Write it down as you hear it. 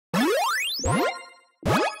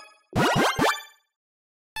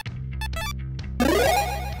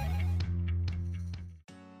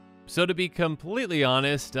So to be completely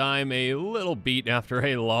honest, I'm a little beat after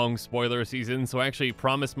a long spoiler season, so I actually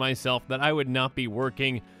promised myself that I would not be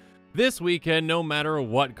working this weekend no matter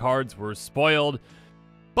what cards were spoiled.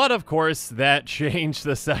 But of course, that changed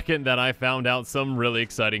the second that I found out some really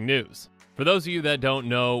exciting news. For those of you that don't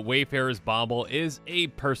know, Wayfarer's Bauble is a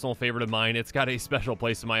personal favorite of mine. It's got a special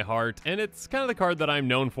place in my heart, and it's kind of the card that I'm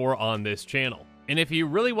known for on this channel. And if you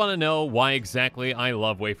really want to know why exactly I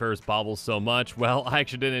love Wayfarer's Bauble so much, well, I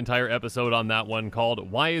actually did an entire episode on that one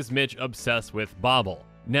called Why is Mitch Obsessed with Bauble?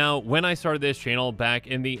 Now, when I started this channel back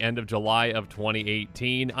in the end of July of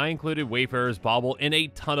 2018, I included Wayfarer's Bauble in a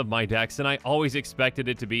ton of my decks, and I always expected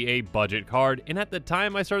it to be a budget card, and at the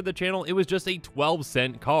time I started the channel, it was just a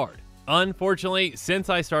 12-cent card. Unfortunately, since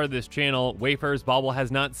I started this channel, Wayfarer's Bauble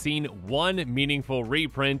has not seen one meaningful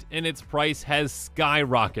reprint, and its price has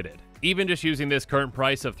skyrocketed. Even just using this current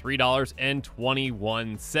price of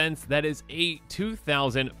 $3.21, that is a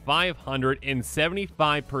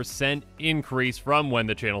 2,575% increase from when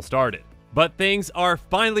the channel started. But things are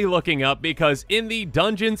finally looking up because in the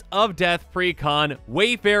Dungeons of Death pre-con,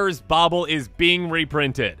 Wayfarer's Bauble is being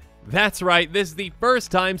reprinted. That's right, this is the first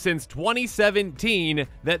time since 2017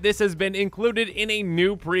 that this has been included in a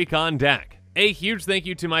new pre-con deck. A huge thank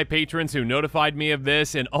you to my patrons who notified me of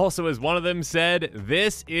this, and also as one of them said,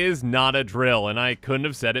 this is not a drill, and I couldn't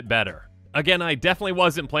have said it better. Again, I definitely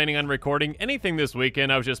wasn't planning on recording anything this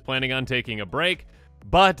weekend, I was just planning on taking a break,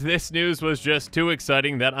 but this news was just too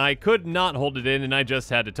exciting that I could not hold it in and I just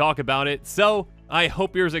had to talk about it, so I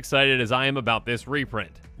hope you're as excited as I am about this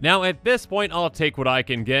reprint. Now at this point I'll take what I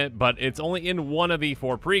can get, but it's only in one of the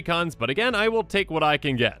 4 precons, but again I will take what I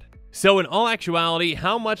can get. So in all actuality,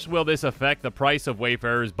 how much will this affect the price of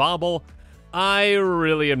Wayfarer's Bauble? I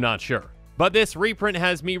really am not sure. But this reprint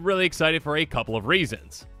has me really excited for a couple of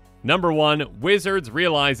reasons. Number one, Wizards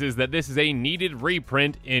realizes that this is a needed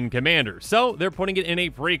reprint in Commander, so they're putting it in a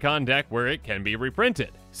pre-con deck where it can be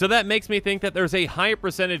reprinted. So that makes me think that there's a higher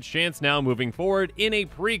percentage chance now moving forward in a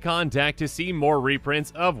pre-con deck to see more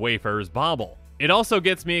reprints of Wayfarer's Bauble. It also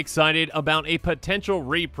gets me excited about a potential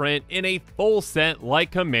reprint in a full set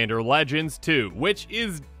like Commander Legends 2, which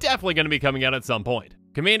is definitely going to be coming out at some point.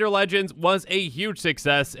 Commander Legends was a huge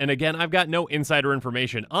success, and again, I've got no insider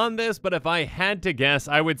information on this, but if I had to guess,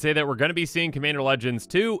 I would say that we're going to be seeing Commander Legends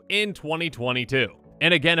 2 in 2022.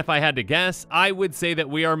 And again, if I had to guess, I would say that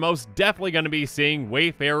we are most definitely going to be seeing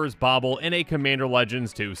Wayfarer's Bauble in a Commander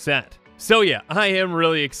Legends 2 set. So yeah, I am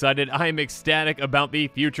really excited. I am ecstatic about the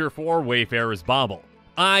future for Wayfarer's Bauble.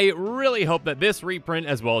 I really hope that this reprint,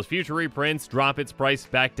 as well as future reprints, drop its price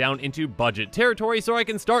back down into budget territory so I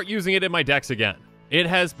can start using it in my decks again. It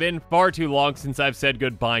has been far too long since I've said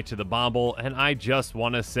goodbye to the Bauble, and I just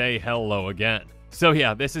want to say hello again. So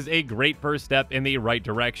yeah, this is a great first step in the right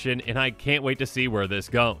direction, and I can't wait to see where this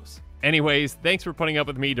goes. Anyways, thanks for putting up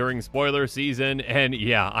with me during spoiler season, and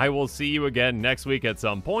yeah, I will see you again next week at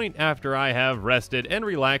some point after I have rested and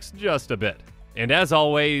relaxed just a bit. And as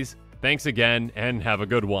always, thanks again, and have a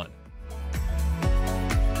good one.